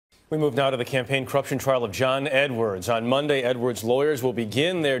We move now to the campaign corruption trial of John Edwards. On Monday, Edwards' lawyers will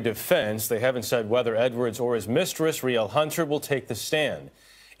begin their defense. They haven't said whether Edwards or his mistress, Rielle Hunter, will take the stand.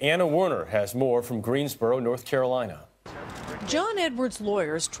 Anna Werner has more from Greensboro, North Carolina. John Edwards'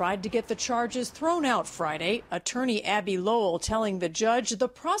 lawyers tried to get the charges thrown out Friday. Attorney Abby Lowell telling the judge the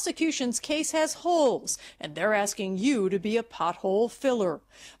prosecution's case has holes and they're asking you to be a pothole filler.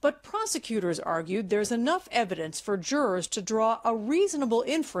 But prosecutors argued there's enough evidence for jurors to draw a reasonable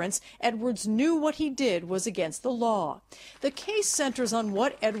inference Edwards knew what he did was against the law. The case centers on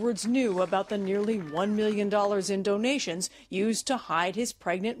what Edwards knew about the nearly $1 million in donations used to hide his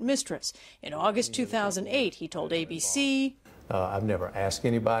pregnant mistress. In August 2008, he told ABC, I've never asked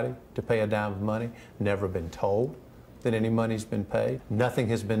anybody to pay a dime of money, never been told that any money's been paid. Nothing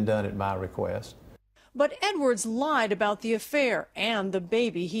has been done at my request. But Edwards lied about the affair and the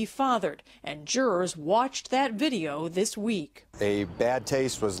baby he fathered, and jurors watched that video this week. A bad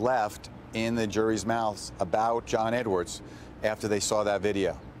taste was left in the jury's mouths about John Edwards after they saw that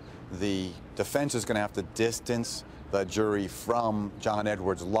video. The defense is going to have to distance the jury from John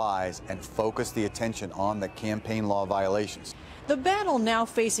Edwards' lies and focus the attention on the campaign law violations. The battle now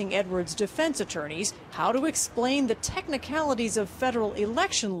facing Edwards' defense attorneys, how to explain the technicalities of federal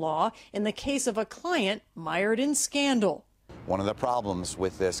election law in the case of a client mired in scandal. One of the problems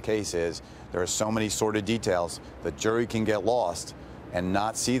with this case is there are so many sordid details, the jury can get lost and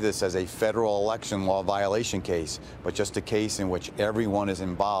not see this as a federal election law violation case, but just a case in which everyone is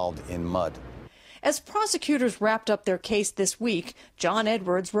involved in mud. As prosecutors wrapped up their case this week, John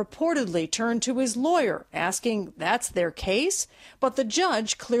Edwards reportedly turned to his lawyer, asking, that's their case? But the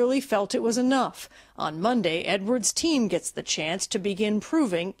judge clearly felt it was enough. On Monday, Edwards' team gets the chance to begin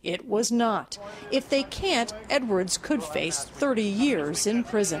proving it was not. If they can't, Edwards could face 30 years in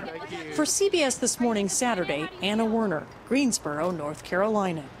prison. For CBS This Morning Saturday, Anna Werner, Greensboro, North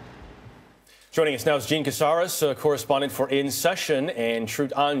Carolina. Joining us now is Jean Caserez, correspondent for In Session and Tru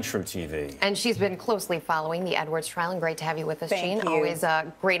TV. And she's been closely following the Edwards trial, and great to have you with us, Thank Jean. you. Always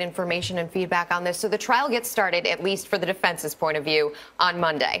great information and feedback on this. So the trial gets started, at least for the defense's point of view, on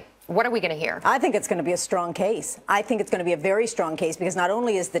Monday. What are we going to hear? I think it's going to be a strong case. I think it's going to be a very strong case because not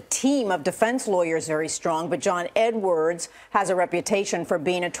only is the team of defense lawyers very strong, but John Edwards has a reputation for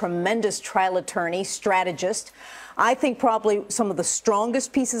being a tremendous trial attorney, strategist. I think probably some of the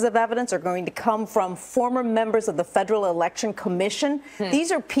strongest pieces of evidence are going to come from former members of the Federal Election Commission.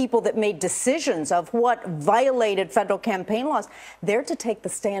 These are people that made decisions of what violated federal campaign laws. They're to take the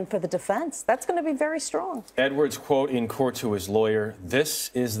stand for the defense. That's going to be very strong. Edwards' quote in court to his lawyer, "This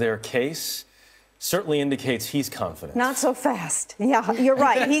is their case," certainly indicates he's confident. Not so fast. Yeah, you're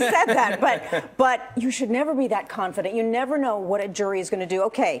right. He said that. But you should never be that confident. You never know what a jury is going to do.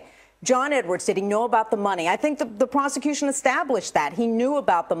 Okay. John Edwards, did he know about the money? I think the prosecution established that. He knew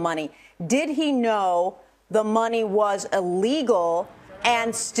about the money. Did he know the money was illegal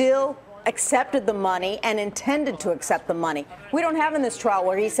and still accepted the money and intended to accept the money? We don't have in this trial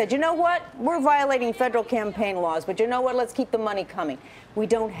where he said, you know what, we're violating federal campaign laws, but you know what, let's keep the money coming. We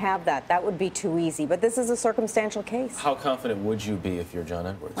don't have that. That would be too easy. But this is a circumstantial case. How confident would you be if you're John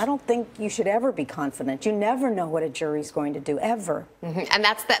Edwards? I don't think you should ever be confident. You never know what a jury's going to do, ever. And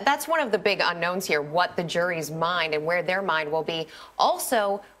that's one of the big unknowns here, what the jury's mind and where their mind will be.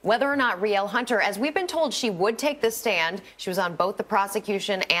 Also, whether or not Rielle Hunter, as we've been told she would take the stand, she was on both the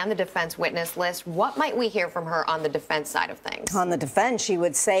prosecution and the defense witness list. What might we hear from her on the defense side of things? On the defense, she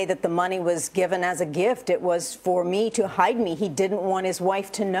would say that the money was given as a gift. It was for me to hide me. He didn't want his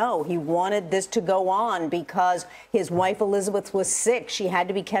wife to know. He wanted this to go on because his wife Elizabeth was sick. She had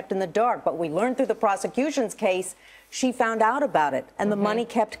to be kept in the dark. But we learned through the prosecution's case, she found out about it, and the money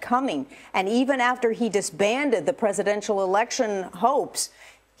kept coming. And even after he disbanded the presidential election hopes,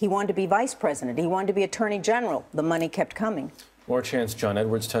 he wanted to be vice president. He wanted to be attorney general. The money kept coming. More chance John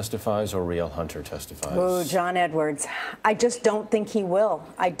Edwards testifies or Rielle Hunter testifies? Oh, John Edwards. I just don't think he will.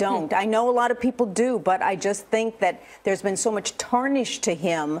 I don't. I know a lot of people do, but I just think that there's been so much tarnish to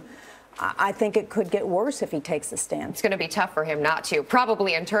him. I think it could get worse if he takes the stand. It's going to be tough for him not to,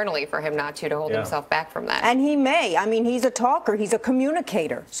 probably internally for him not to hold himself back from that. And he may. I mean, he's a talker. He's a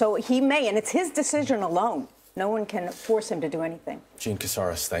communicator. So he may, and it's his decision alone. No one can force him to do anything. Jean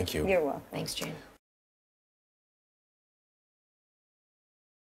Caserez, thank you. You're welcome. Thanks, Jean.